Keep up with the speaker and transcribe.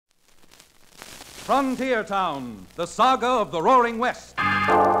Frontier Town, the saga of the Roaring West.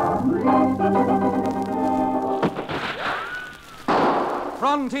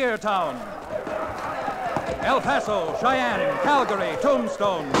 Frontier Town. El Paso, Cheyenne, Calgary,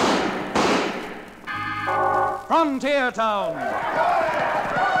 Tombstone. Frontier Town.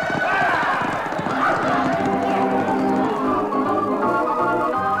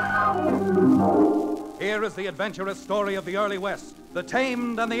 Here is the adventurous story of the early West, the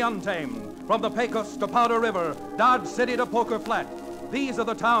tamed and the untamed. From the Pecos to Powder River, Dodge City to Poker Flat. These are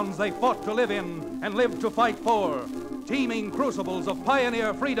the towns they fought to live in and lived to fight for. Teeming crucibles of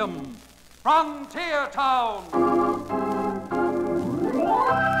pioneer freedom. Frontier Town!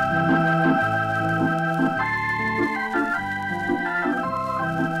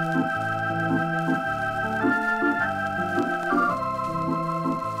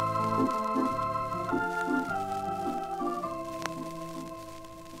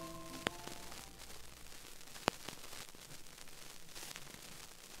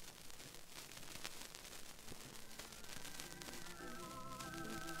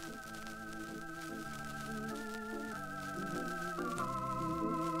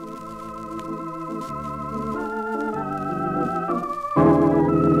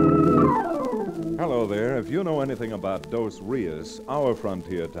 Hello there. If you know anything about Dos Rios, our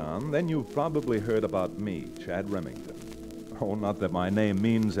frontier town, then you've probably heard about me, Chad Remington. Oh, not that my name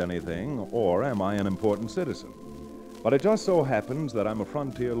means anything, or am I an important citizen. But it just so happens that I'm a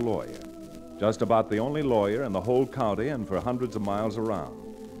frontier lawyer. Just about the only lawyer in the whole county and for hundreds of miles around.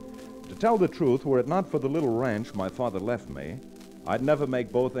 To tell the truth, were it not for the little ranch my father left me, I'd never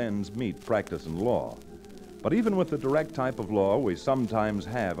make both ends meet practicing law. But even with the direct type of law we sometimes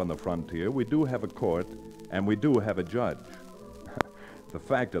have on the frontier, we do have a court, and we do have a judge. The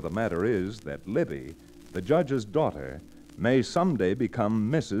fact of the matter is that Libby, the judge's daughter, may someday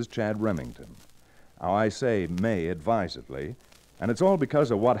become Mrs. Chad Remington. Now, I say may advisedly, and it's all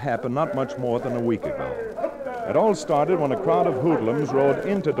because of what happened not much more than a week ago. It all started when a crowd of hoodlums rode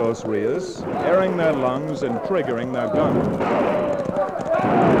into Dos Rios, airing their lungs and triggering their guns.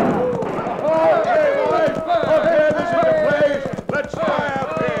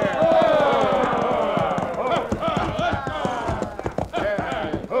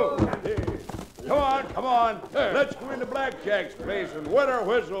 Let's go into Blackjack's place and wet our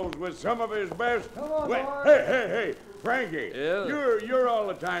whistles with some of his best. Come on, Wait, boys. hey, Frankie. Yeah? You're all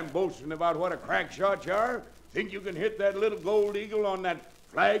the time boasting about what a crack shot you are. Think you can hit that little gold eagle on that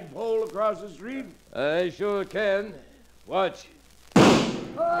flagpole across the street? I sure can. Watch. You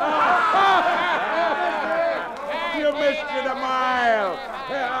missed it a mile.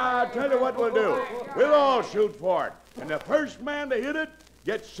 I'll tell you what we'll do. We'll all shoot for it. And the first man to hit it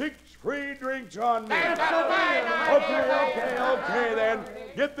gets 6 free drinks on me. Okay, then.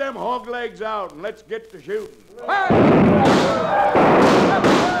 Get them hog legs out and let's get to shooting.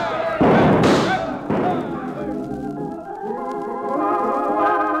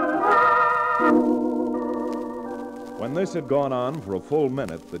 When this had gone on for a full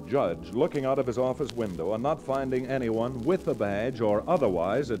minute, the judge, looking out of his office window and not finding anyone with a badge or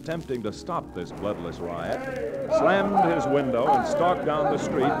otherwise attempting to stop this bloodless riot, slammed his window and stalked down the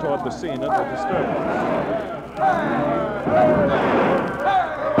street toward the scene of the disturbance.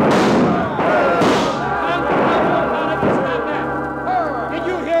 Did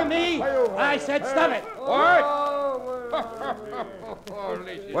you hear me? I said stop it.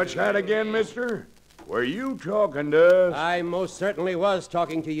 What's that again, mister? Were you talking to us? I most certainly was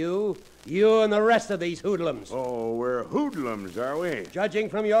talking to you. You and the rest of these hoodlums. Oh, we're hoodlums, are we? Judging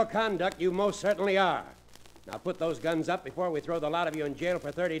from your conduct, you most certainly are. Now put those guns up before we throw the lot of you in jail for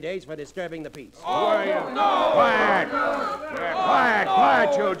 30 days for disturbing the peace. Quiet,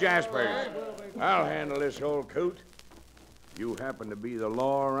 Joe Jaspers. I'll handle this old coot. You happen to be the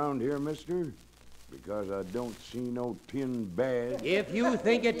law around here, mister? Because I don't see no tin badge. If you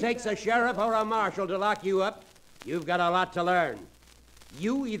think it takes a sheriff or a marshal to lock you up, you've got a lot to learn.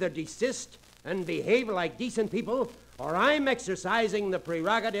 You either desist and behave like decent people, or I'm exercising the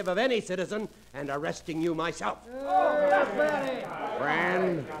prerogative of any citizen and arresting you myself.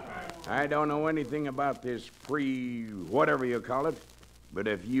 Friend, I don't know anything about this free whatever you call it, but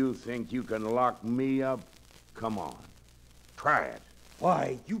if you think you can lock me up, come on. Try it.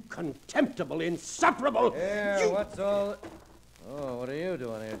 Why, you contemptible, insufferable... Here, what's all... Oh, what are you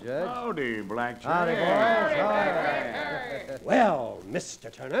doing here, Judge? Howdy, Black Howdy, Jack. boys. Well,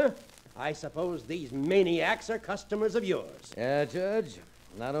 Mr. Turner, I suppose these maniacs are customers of yours. Yeah, Judge.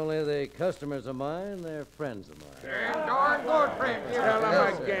 Not only are they customers of mine, they're friends of mine. Tell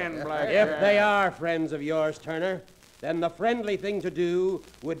them again, Black If Jack. they are friends of yours, Turner, then the friendly thing to do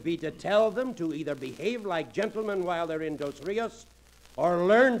would be to tell them to either behave like gentlemen while they're in Dos Rios or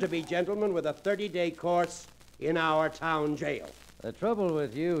learn to be gentlemen with a 30-day course in our town jail. The trouble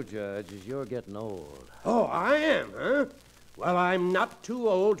with you, Judge, is you're getting old. Oh, I am, huh? Well, I'm not too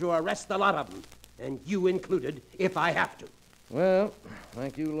old to arrest the lot of them, and you included, if I have to. Well,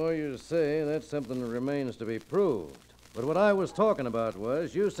 like you lawyers say, that's something that remains to be proved. But what I was talking about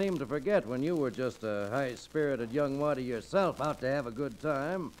was you seemed to forget when you were just a high-spirited young waddy yourself out to have a good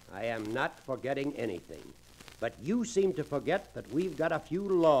time. I am not forgetting anything. But you seem to forget that we've got a few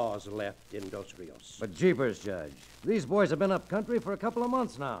laws left in Dos Rios. But jeepers, Judge, these boys have been up country for a couple of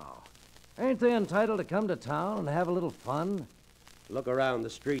months now. Ain't they entitled to come to town and have a little fun? Look around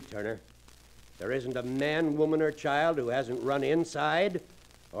the street, Turner. There isn't a man, woman, or child who hasn't run inside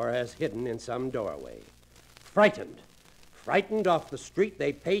or has hidden in some doorway. Frightened. Frightened off the street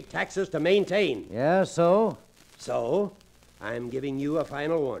they pay taxes to maintain. Yeah, so? So, I'm giving you a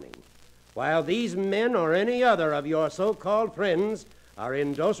final warning. While these men or any other of your so-called friends are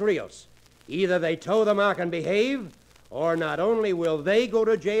in Dos Rios, either they toe the mark and behave, or not only will they go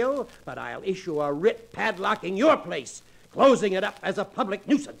to jail, but I'll issue a writ padlocking your place, closing it up as a public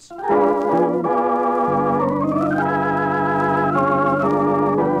nuisance.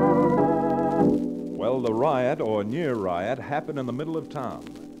 Well, the riot, or near riot, happened in the middle of town.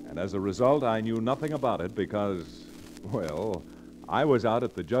 And as a result, I knew nothing about it because, well, I was out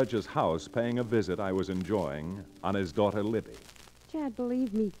at the judge's house paying a visit I was enjoying on his daughter Libby. Chad,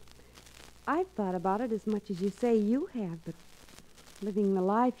 believe me, I've thought about it as much as you say you have, but living the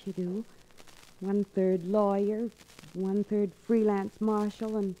life you do, 1/3 lawyer, 1/3 freelance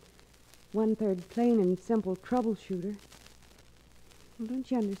marshal, and 1/3 plain and simple troubleshooter. Well, don't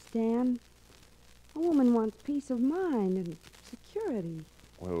you understand? A woman wants peace of mind and security.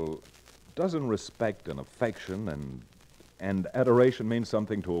 Well, doesn't respect and affection and adoration mean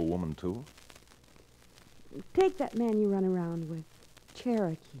something to a woman, too? Take that man you run around with,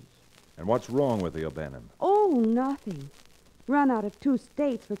 Cherokee. And what's wrong with the O'Bannon? Oh, nothing. Run out of 2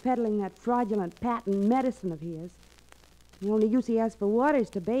 states for peddling that fraudulent patent medicine of his. The only use he has for water is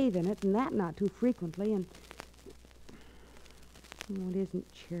to bathe in it, and that not too frequently, and... Oh, it isn't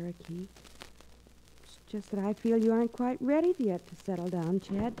Cherokee. It's just that I feel you aren't quite ready yet to settle down,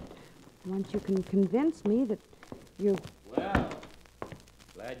 Chad. Once you can convince me that you're... Well,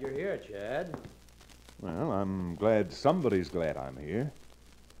 glad you're here, Chad. Well, I'm glad somebody's glad I'm here.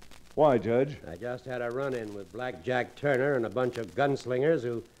 Why, Judge? I just had a run-in with Black Jack Turner and a bunch of gunslingers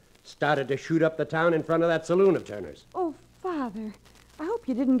who started to shoot up the town in front of that saloon of Turner's. Oh, Father, I hope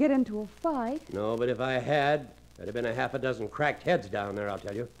you didn't get into a fight. No, but if I had, there'd have been a half a dozen cracked heads down there, I'll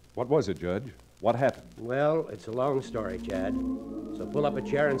tell you. What was it, Judge? What happened? Well, it's a long story, Chad. So pull up a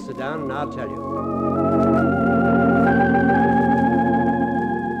chair and sit down, and I'll tell you.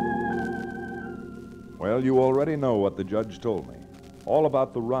 Well, you already know what the judge told me. All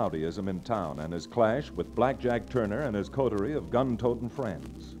about the rowdyism in town and his clash with Black Jack Turner and his coterie of gun-toting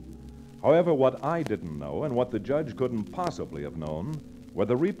friends. However, what I didn't know and what the judge couldn't possibly have known were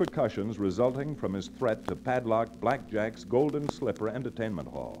the repercussions resulting from his threat to padlock Black Jack's Golden Slipper Entertainment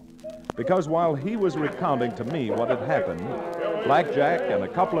Hall. Because while he was recounting to me what had happened, Black Jack and a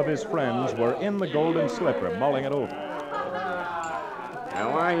couple of his friends were in the Golden Slipper mulling it over.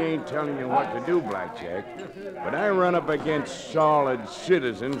 Now, I ain't telling you what to do, Blackjack, but I run up against solid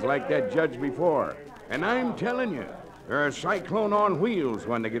citizens like that judge before. And I'm telling you, they're a cyclone on wheels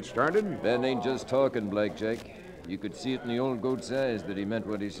when they get started. Ben ain't just talking, Blackjack. You could see it in the old goat's eyes that he meant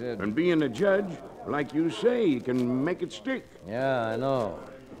what he said. And being a judge, like you say, you can make it stick. Yeah, I know.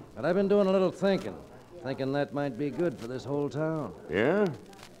 But I've been doing a little thinking that might be good for this whole town. Yeah?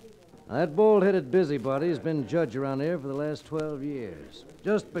 That bald-headed busybody's been judge around here for the last 12 years,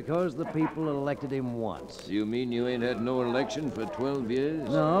 just because the people elected him once. You mean you ain't had no election for 12 years?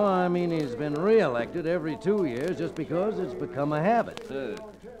 No, I mean he's been re-elected every 2 years just because it's become a habit. As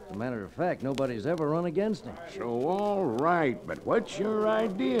a matter of fact, nobody's ever run against him. So, all right, but what's your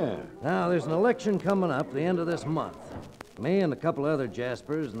idea? Now, there's an election coming up the end of this month. Me and a couple other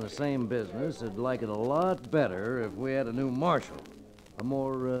Jaspers in the same business would like it a lot better if we had a new marshal. A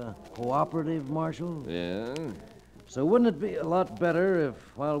more cooperative marshal? Yeah? So wouldn't it be a lot better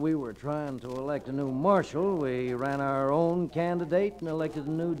if, while we were trying to elect a new marshal, we ran our own candidate and elected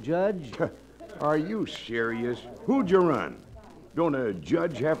a new judge? Are you serious? Who'd you run? Don't a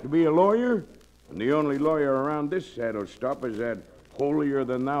judge have to be a lawyer? And the only lawyer around this saddle stop is that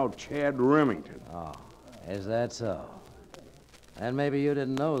holier-than-thou Chad Remington. Oh, is that so? And maybe you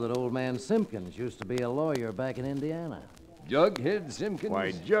didn't know that old man Simpkins used to be a lawyer back in Indiana. Jughead Simpkins?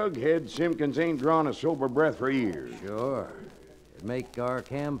 Why, Jughead Simpkins ain't drawn a sober breath for years. Sure. It'd make our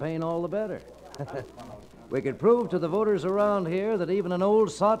campaign all the better. We could prove to the voters around here that even an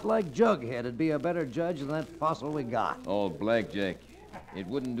old sot like Jughead would be a better judge than that fossil we got. Oh, Blackjack. It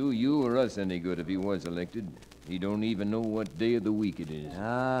wouldn't do you or us any good if he was elected. He don't even know what day of the week it is.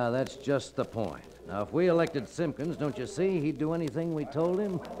 Ah, that's just the point. Now, if we elected Simpkins, don't you see he'd do anything we told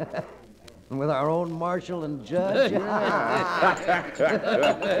him? With our own marshal and judge? Yes,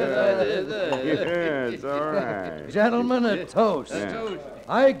 all right. Gentlemen, a toast. Yeah.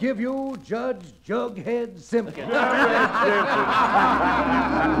 I give you Judge Jughead Simpkins.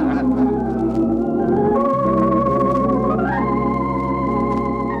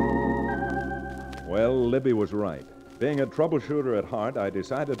 Well, Libby was right. Being a troubleshooter at heart, I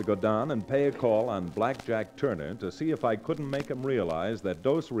decided to go down and pay a call on Blackjack Turner to see if I couldn't make him realize that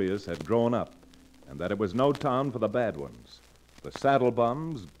Dos Rios had grown up and that it was no town for the bad ones. The saddle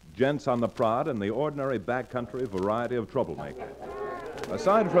bums, gents on the prod, and the ordinary backcountry variety of troublemaker.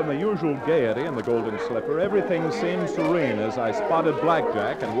 Aside from the usual gaiety in the Golden Slipper, everything seemed serene as I spotted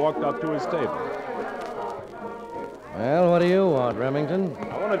Blackjack and walked up to his table. Well, what do you want, Remington?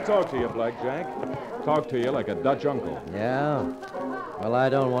 I want to talk to you, Blackjack. Talk to you like a Dutch uncle. Yeah? Well, I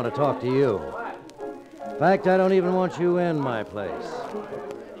don't want to talk to you. In fact, I don't even want you in my place.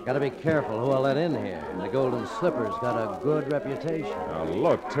 Got to be careful who I let in here. The Golden Slipper's got a good reputation. Now,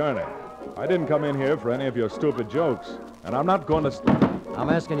 look, Turner. I didn't come in here for any of your stupid jokes, and I'm not going to... I'm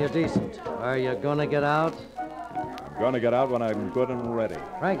asking you decent. Are you going to get out? I'm going to get out when I'm good and ready.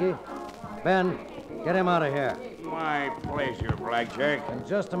 Frankie, Ben, get him out of here. My pleasure, Blackjack. And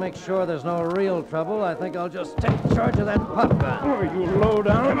just to make sure there's no real trouble, I think I'll just take charge of that pop gun. Oh, you low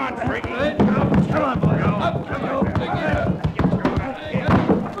down. Come on, Frankie. Come on, boy.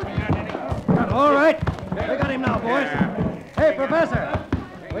 All right. We got him now, boys. Hey, Professor.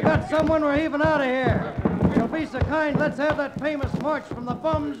 We got someone we're heaving out of here. If you'll be so kind, let's have that famous march from the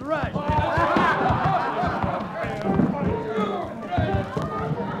Bums Rush.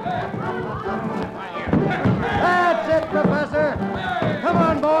 That's it, Professor. Come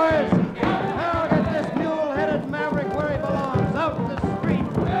on, boys. Now get this mule-headed maverick where he belongs, out in the street.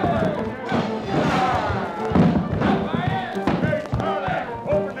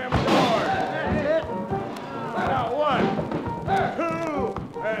 Open them doors. That's it. Now, 1,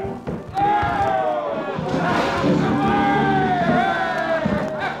 2, and...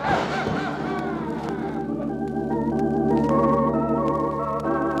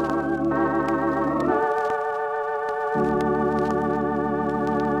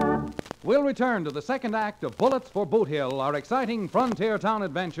 We'll return to the second act of Bullets for Boot Hill, our exciting frontier town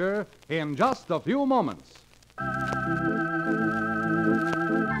adventure, in just a few moments.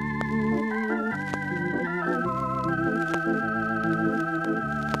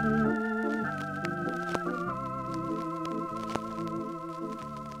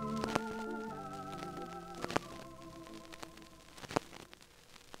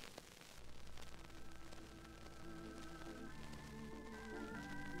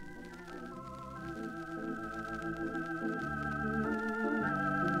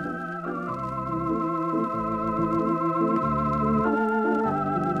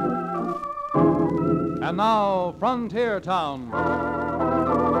 And now, Frontier Town.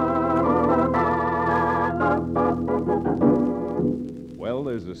 Well,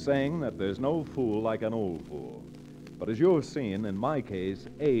 there's a saying that there's no fool like an old fool. But as you have seen, in my case,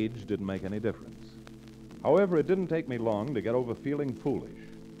 age didn't make any difference. However, it didn't take me long to get over feeling foolish,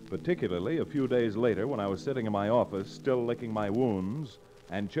 particularly a few days later when I was sitting in my office, still licking my wounds,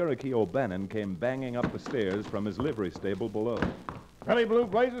 and Cherokee O'Bannon came banging up the stairs from his livery stable below. Belly blue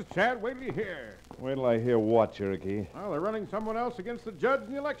blazes, Chad, wait till you hear. Wait till I hear what, Cherokee? Well, they're running someone else against the judge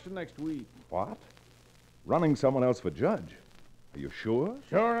in the election next week. What? Running someone else for judge? Are you sure?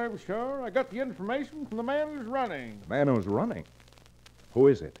 Sure, I'm sure. I got the information from the man who's running. The man who's running? Who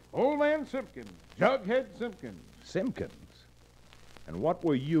is it? Old man Simpkins. Jughead Simpkins. Simpkins? And what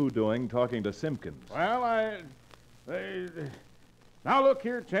were you doing talking to Simpkins? Well, Now, look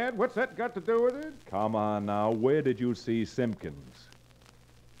here, Chad. What's that got to do with it? Come on now. Where did you see Simpkins?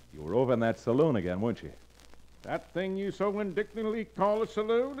 You were over in that saloon again, weren't you? That thing you so indignantly call a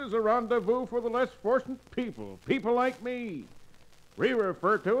saloon is a rendezvous for the less fortunate people. People like me. We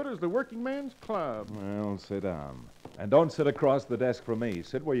refer to it as the working man's club. Well, sit down. And don't sit across the desk from me.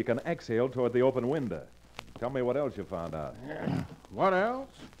 Sit where you can exhale toward the open window. Tell me what else you found out. What else?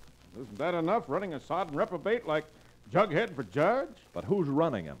 Isn't that enough, running a sodden reprobate like Jughead for judge? But who's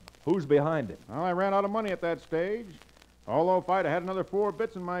running him? Who's behind him? Well, I ran out of money at that stage. Although if I'd had another 4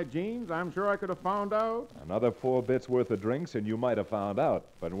 bits in my jeans, I'm sure I could have found out. Another 4 bits worth of drinks, and you might have found out.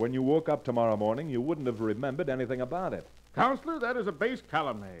 But when you woke up tomorrow morning, you wouldn't have remembered anything about it. Counselor, that is a base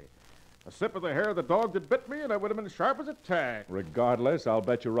calumny. A sip of the hair of the dog that bit me, and I would have been sharp as a tack. Regardless, I'll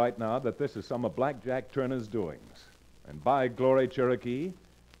bet you right now that this is some of Blackjack Turner's doings. And by glory, Cherokee,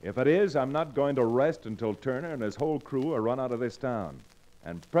 if it is, I'm not going to rest until Turner and his whole crew are run out of this town,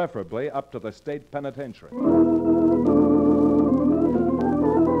 and preferably up to the state penitentiary.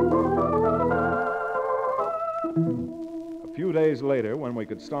 A few days later, when we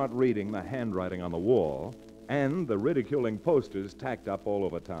could start reading the handwriting on the wall and the ridiculing posters tacked up all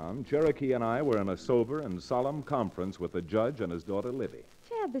over town, Cherokee and I were in a sober and solemn conference with the judge and his daughter Libby.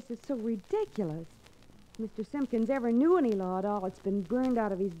 Chad, this is so ridiculous. If Mr. Simpkins ever knew any law at all, it's been burned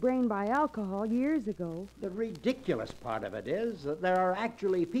out of his brain by alcohol years ago. The ridiculous part of it is that there are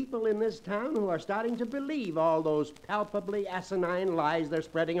actually people in this town who are starting to believe all those palpably asinine lies they're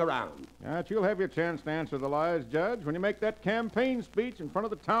spreading around. But you'll have your chance to answer the lies, Judge, when you make that campaign speech in front of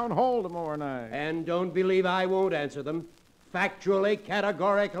the town hall tomorrow night. And don't believe I won't answer them. Factually,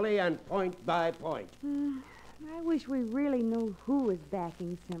 categorically, and point by point. I wish we really knew who is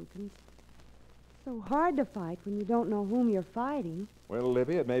backing Simpkins. So hard to fight when you don't know whom you're fighting. Well,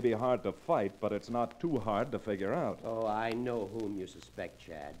 Libby, it may be hard to fight, but it's not too hard to figure out. Oh, I know whom you suspect,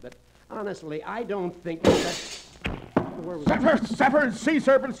 Chad, but honestly, I don't think that... Sapper and sea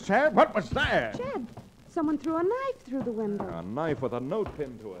serpents, Chad, what was that? Chad, someone threw a knife through the window. A knife with a note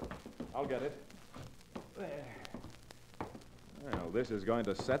pinned to it. I'll get it. There. Well, this is going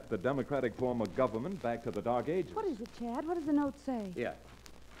to set the democratic form of government back to the Dark Ages. What is it, Chad? What does the note say? Here,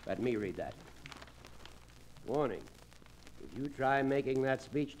 let me read that. Warning. If you try making that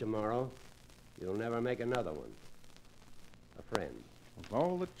speech tomorrow, you'll never make another one. A friend. Of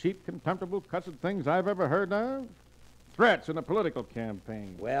all the cheap, contemptible, cussed things I've ever heard of, threats in a political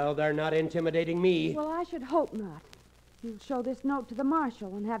campaign. Well, they're not intimidating me. Well, I should hope not. You'll show this note to the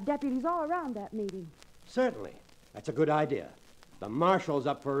marshal and have deputies all around that meeting. Certainly. That's a good idea. The marshal's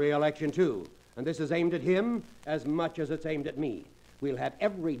up for re-election, too. And this is aimed at him as much as it's aimed at me. We'll have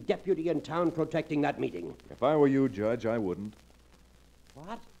every deputy in town protecting that meeting. If I were you, Judge, I wouldn't.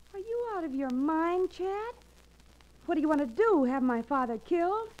 What? Are you out of your mind, Chad? What do you want to do, have my father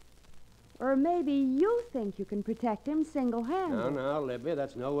killed? Or maybe you think you can protect him single-handed. No, Libby,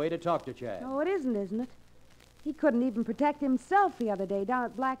 that's no way to talk to Chad. No, it isn't it? He couldn't even protect himself the other day down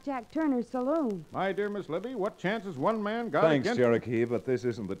at Blackjack Turner's saloon. My dear Miss Libby, what chances one man got Thanks, against... Cherokee, but this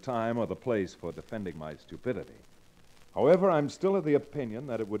isn't the time or the place for defending my stupidity. However, I'm still of the opinion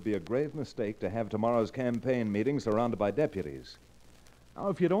that it would be a grave mistake to have tomorrow's campaign meeting surrounded by deputies. Now,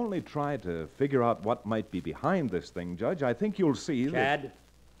 if you'd only try to figure out what might be behind this thing, Judge, I think you'll see that... Chad,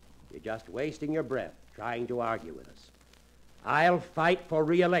 you're just wasting your breath trying to argue with us. I'll fight for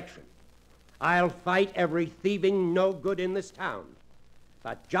re-election. I'll fight every thieving no-good in this town.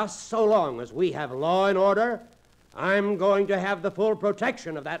 But just so long as we have law and order, I'm going to have the full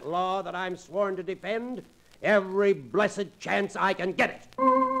protection of that law that I'm sworn to defend every blessed chance I can get it.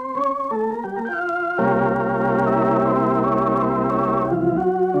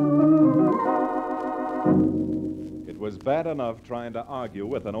 It was bad enough trying to argue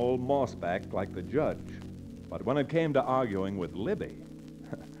with an old mossback like the judge. But when it came to arguing with Libby,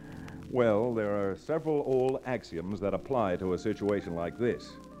 well, there are several old axioms that apply to a situation like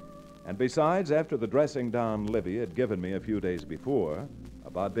this. And besides, after the dressing down Libby had given me a few days before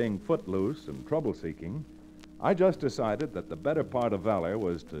about being footloose and trouble-seeking, I just decided that the better part of valor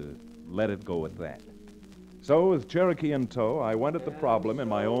was to let it go at that. So, with Cherokee in tow, I went at the problem in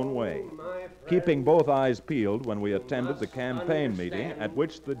my own way, keeping both eyes peeled when we attended the campaign meeting at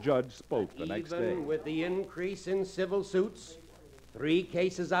which the judge spoke the next day. Even with the increase in civil suits, 3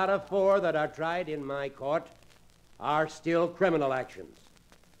 cases out of 4 that are tried in my court are still criminal actions.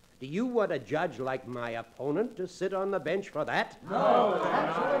 Do you want a judge like my opponent to sit on the bench for that? No,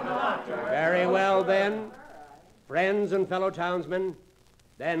 absolutely not. Very well, then. Friends and fellow townsmen,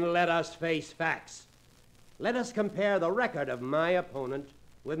 then let us face facts. Let us compare the record of my opponent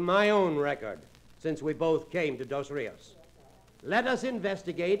with my own record, since we both came to Dos Rios. Let us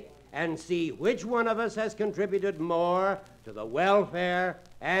investigate and see which one of us has contributed more to the welfare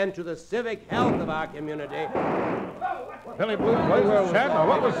and to the civic health of our community. Billy Blue, Chad,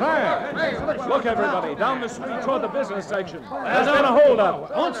 what was that? Look, everybody, down the street toward the business section. There's been a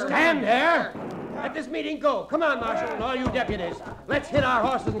holdup. Don't stand there. Let this meeting go. Come on, Marshal, and all you deputies. Let's hit our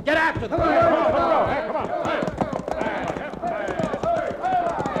horses and get after them. Come on.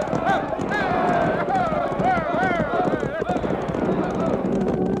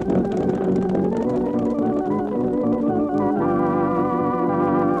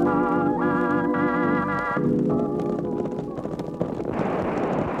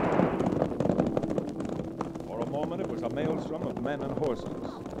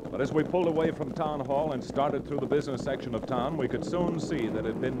 But as we pulled away from Town Hall and started through the business section of town, we could soon see that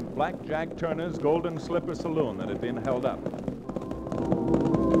it had been Black Jack Turner's Golden Slipper Saloon that had been held up.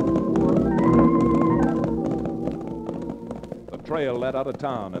 The trail led out of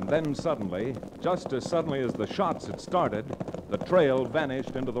town, and then suddenly, just as suddenly as the shots had started, the trail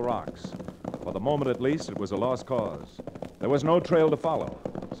vanished into the rocks. For the moment at least, it was a lost cause. There was no trail to follow,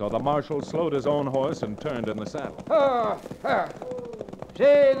 so the marshal slowed his own horse and turned in the saddle.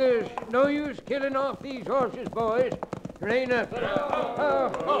 Say, there's no use killing off these horses, boys. There ain't a...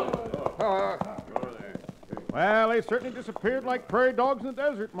 Well, they certainly disappeared like prairie dogs in the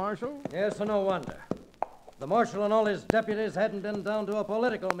desert, Marshal. Yes, and no wonder. If the marshal and all his deputies hadn't been down to a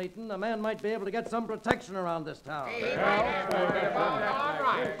political meeting, a man might be able to get some protection around this town.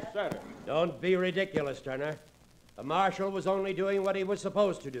 Don't be ridiculous, Turner. The marshal was only doing what he was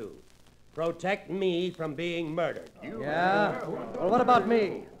supposed to do. Protect me from being murdered. Yeah? Well, what about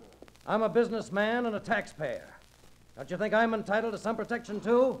me? I'm a businessman and a taxpayer. Don't you think I'm entitled to some protection,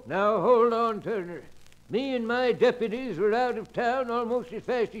 too? Now, hold on, Turner. Me and my deputies were out of town almost as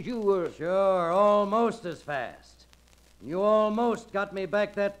fast as you were. Sure, almost as fast. You almost got me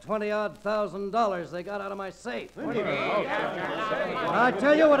back that $20,000 they got out of my safe. I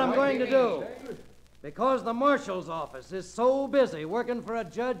tell you what I'm going to do. Because the marshal's office is so busy working for a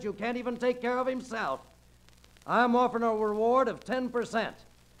judge who can't even take care of himself, I'm offering a reward of 10%,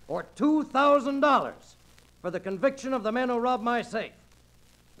 or $2,000, for the conviction of the men who robbed my safe.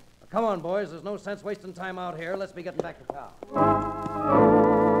 Now, come on, boys. There's no sense wasting time out here. Let's be getting back to town.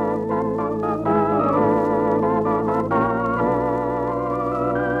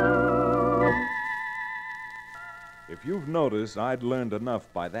 If you've noticed, I'd learned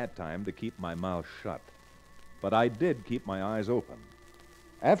enough by that time to keep my mouth shut. But I did keep my eyes open.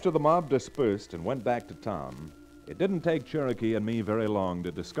 After the mob dispersed and went back to town, it didn't take Cherokee and me very long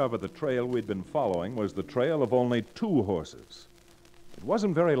to discover the trail we'd been following was the trail of only 2 horses. It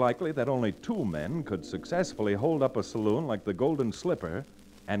wasn't very likely that only 2 men could successfully hold up a saloon like the Golden Slipper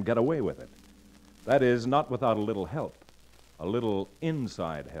and get away with it. That is, not without a little help. A little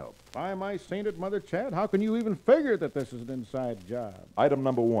inside help. By my sainted mother, Chad, how can you even figure that this is an inside job? Item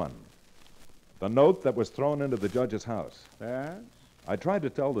number 1. The note that was thrown into the judge's house. Yes? I tried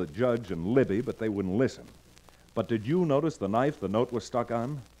to tell the judge and Libby, but they wouldn't listen. But did you notice the knife the note was stuck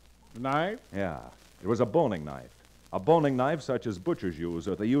on? The knife? Yeah. It was a boning knife. A boning knife such as butchers use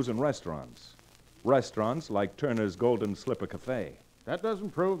or they use in restaurants. Restaurants like Turner's Golden Slipper Cafe. That doesn't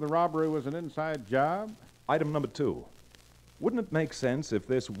prove the robbery was an inside job. Item number 2. Wouldn't it make sense if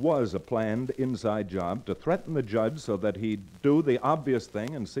this was a planned inside job to threaten the judge so that he'd do the obvious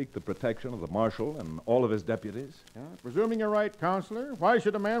thing and seek the protection of the marshal and all of his deputies? Yeah, presuming you're right, Counselor, why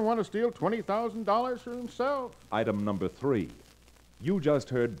should a man want to steal $20,000 for himself? Item number 3. You just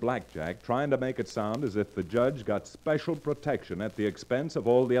heard Blackjack trying to make it sound as if the judge got special protection at the expense of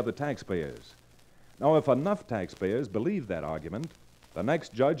all the other taxpayers. Now, if enough taxpayers believe that argument, the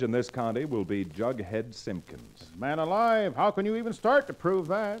next judge in this county will be Jughead Simpkins. Man alive, how can you even start to prove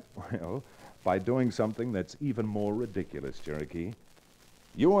that? Well, by doing something that's even more ridiculous, Cherokee.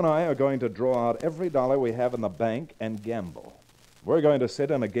 You and I are going to draw out every dollar we have in the bank and gamble. We're going to sit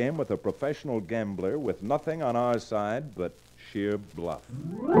in a game with a professional gambler with nothing on our side but sheer bluff.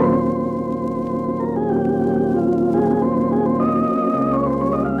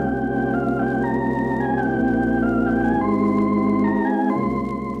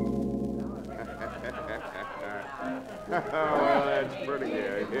 Well, that's pretty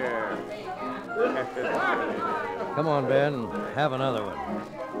good, yeah. Come on, Ben. Have another one.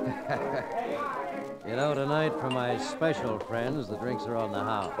 You know, tonight for my special friends, the drinks are on the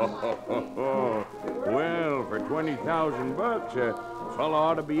house. Well, for $20,000, a fellow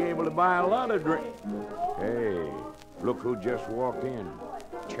ought to be able to buy a lot of drink. Hey, look who just walked in.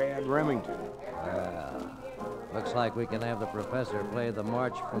 Chad Remington. Well, looks like we can have the professor play the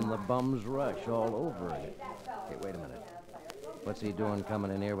March from the Bum's Rush all over again. Hey, wait a minute. What's he doing coming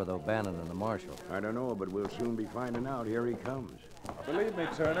in here with O'Bannon and the marshal? I don't know, but we'll soon be finding out. Here he comes. Believe me,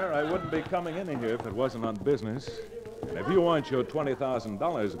 Turner, I wouldn't be coming in here if it wasn't on business. And if you want your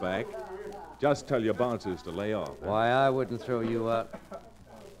 $20,000 back, just tell your bouncers to lay off. Huh? Why, I wouldn't throw you out.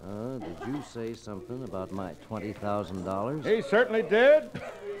 Did you say something about my $20,000? He certainly did.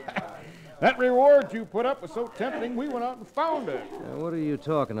 That reward you put up was so tempting, we went out and found it. What are you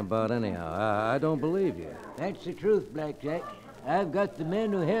talking about, anyhow? I don't believe you. That's the truth, Blackjack. I've got the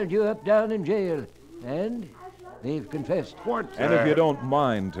men who held you up down in jail, and they've confessed. And if you don't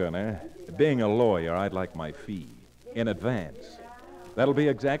mind, Turner, being a lawyer, I'd like my fee in advance. That'll be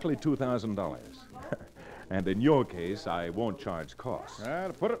exactly $2,000. And in your case, I won't charge costs.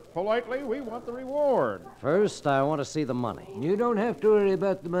 To put it politely, we want the reward. First, I want to see the money. You don't have to worry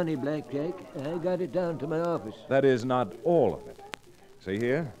about the money, Blackjack. I got it down to my office. That is not all of it. See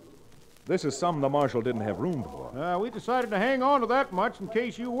here? This is some the marshal didn't have room for. We decided to hang on to that much in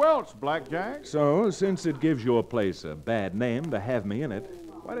case you welch, Blackjack. So, since it gives your place a bad name to have me in it,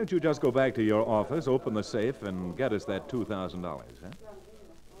 why don't you just go back to your office, open the safe, and get us that $2,000, huh?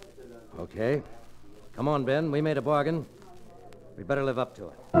 Okay. Come on, Ben. We made a bargain. We better live up to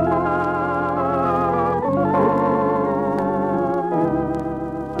it.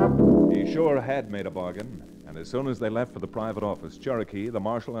 He sure had made a bargain. And as soon as they left for the private office, Cherokee, the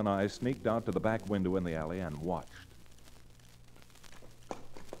marshal, and I sneaked out to the back window in the alley and watched.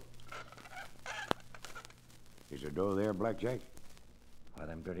 Is there dough there, Blackjack? Why,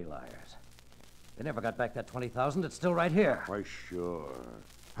 them dirty liars. They never got back that 20,000. It's still right here. Why, sure.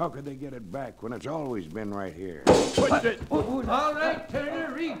 How could they get it back when it's always been right here? All right,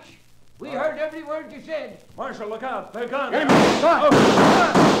 Turner, reach. We heard every word you said. Marshal, look out. They're gone.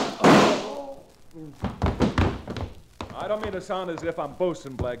 I don't mean to sound as if I'm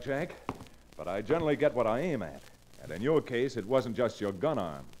boasting, Blackjack, but I generally get what I aim at. And in your case, it wasn't just your gun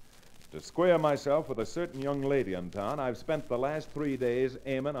arm. To square myself with a certain young lady in town, I've spent the last 3 days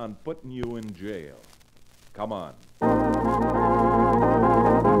aiming on putting you in jail. Come on.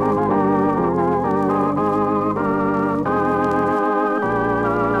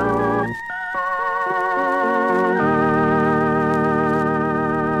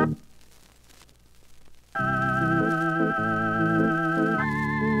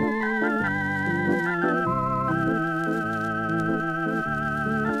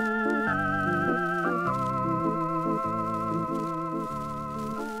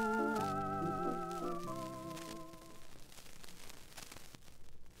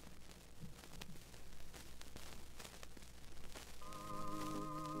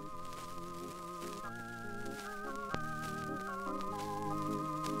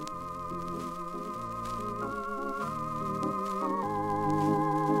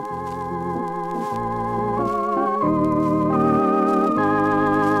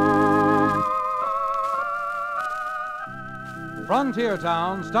 Frontier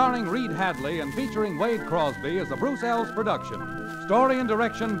Town, starring Reed Hadley and featuring Wade Crosby, is a Bruce Ells production. Story and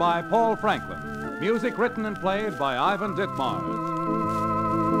direction by Paul Franklin. Music written and played by Ivan Ditmars.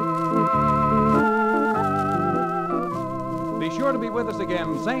 Be sure to be with us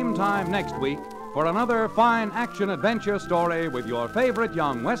again same time next week for another fine action-adventure story with your favorite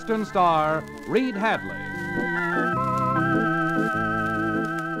young Western star, Reed Hadley.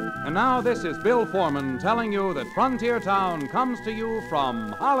 And now this is Bill Foreman telling you that Frontier Town comes to you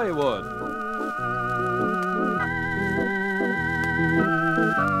from Hollywood.